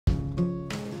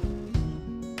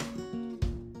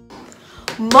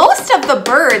Most of the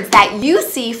birds that you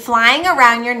see flying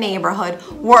around your neighborhood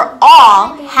were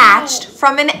all hatched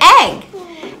from an egg.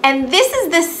 And this is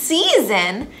the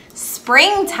season,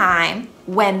 springtime,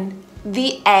 when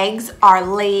the eggs are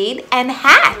laid and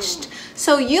hatched.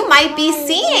 So you might be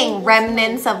seeing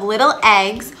remnants of little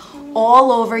eggs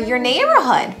all over your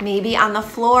neighborhood. Maybe on the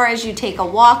floor as you take a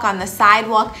walk on the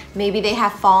sidewalk. Maybe they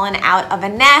have fallen out of a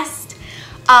nest.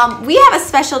 We have a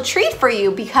special treat for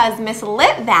you because Miss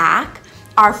Litvak,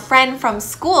 our friend from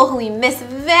school who we miss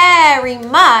very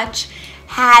much,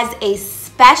 has a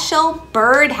special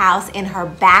birdhouse in her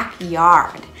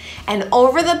backyard. And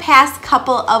over the past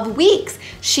couple of weeks,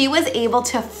 she was able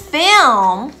to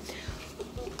film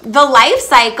the life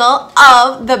cycle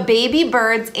of the baby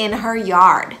birds in her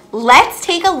yard. Let's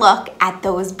take a look at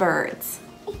those birds.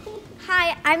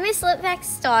 Hi, I'm Miss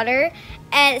Litvak's daughter,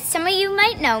 and some of you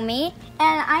might know me,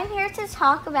 and I'm here to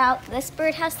talk about this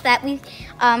birdhouse that we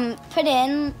put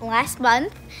in last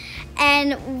month.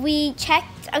 And we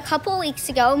checked a couple weeks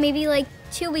ago, maybe like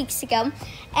 2 weeks ago,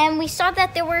 and we saw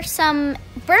that there were some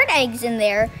bird eggs in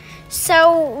there.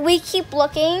 So we keep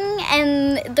looking,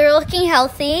 and they're looking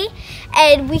healthy.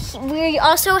 And we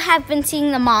also have been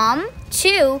seeing the mom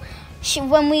too.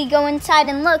 When we go inside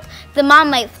and look, the mom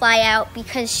might fly out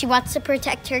because she wants to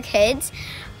protect her kids.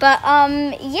 But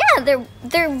yeah,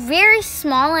 they're very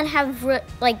small and have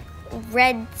like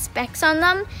red specks on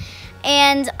them.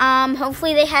 And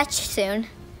hopefully they hatch soon. Do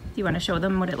you want to show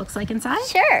them what it looks like inside?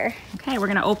 Sure. Okay, we're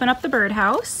gonna open up the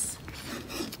birdhouse.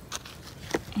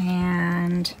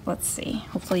 And let's see,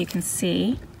 hopefully you can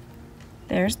see.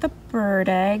 There's the bird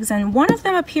eggs, and one of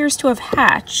them appears to have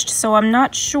hatched, so I'm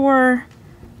not sure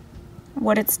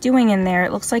what it's doing in there.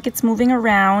 It looks like it's moving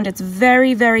around. It's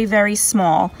very, very, very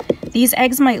small. These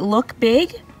eggs might look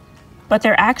big, but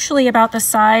they're actually about the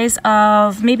size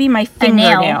of maybe my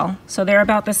fingernail. So they're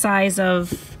about the size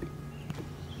of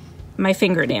my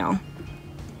fingernail.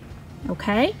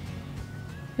 Okay?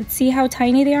 Let's see how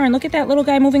tiny they are, and look at that little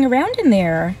guy moving around in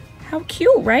there. How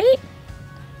cute, right?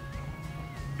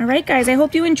 All right, guys, I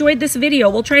hope you enjoyed this video.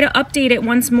 We'll try to update it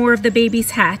once more of the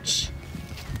babies hatch.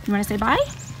 You wanna say bye?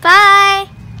 Bye.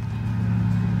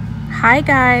 Hi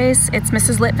guys, it's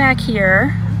Mrs. Litvak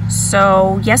here.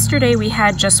 So yesterday we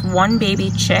had just one baby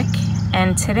chick,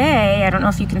 and today, I don't know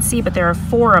if you can see, but there are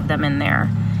 4 of them in there.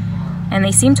 And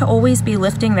they seem to always be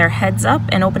lifting their heads up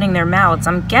and opening their mouths.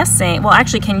 I'm guessing, well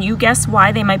actually, can you guess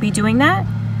why they might be doing that?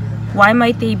 Why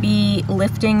might they be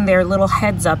lifting their little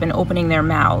heads up and opening their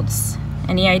mouths?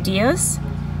 Any ideas?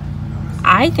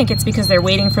 I think it's because they're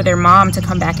waiting for their mom to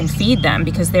come back and feed them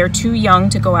because they're too young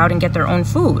to go out and get their own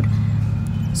food.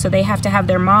 So they have to have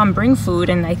their mom bring food,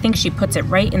 and I think she puts it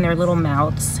right in their little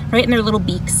mouths, right in their little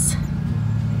beaks.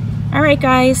 All right,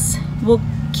 guys, we'll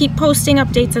keep posting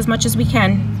updates as much as we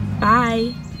can.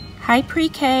 Bye. Hi,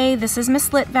 Pre-K. This is Miss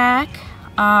Litvak.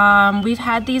 We've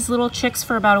had these little chicks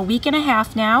for about a week and a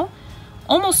half now,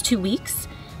 almost 2 weeks,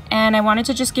 and I wanted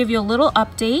to just give you a little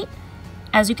update.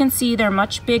 As you can see, they're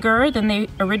much bigger than they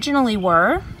originally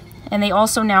were, and they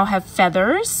also now have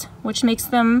feathers, which makes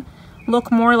them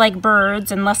look more like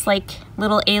birds and less like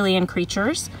little alien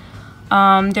creatures.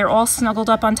 They're all snuggled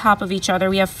up on top of each other.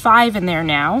 We have 5 in there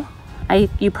now.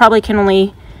 You probably can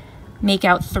only make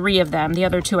out 3 of them. The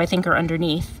other 2 I think are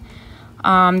underneath.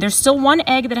 There's still 1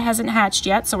 egg that hasn't hatched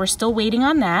yet, so we're still waiting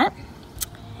on that.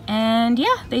 And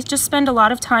yeah, they just spend a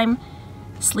lot of time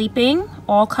sleeping,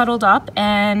 all cuddled up,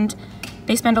 and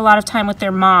they spend a lot of time with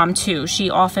their mom too. She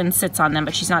often sits on them,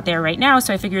 but she's not there right now,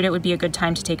 so I figured it would be a good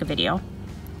time to take a video.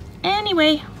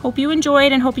 Anyway, hope you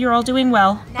enjoyed and hope you're all doing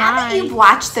well. Now that you've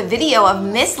watched the video of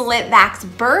Miss Litvak's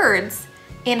birds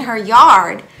in her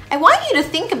yard, I want you to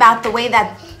think about the way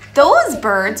that those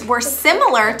birds were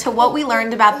similar to what we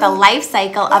learned about the life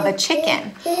cycle of a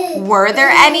chicken. Were there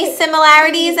any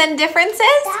similarities and differences?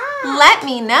 Let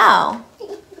me know.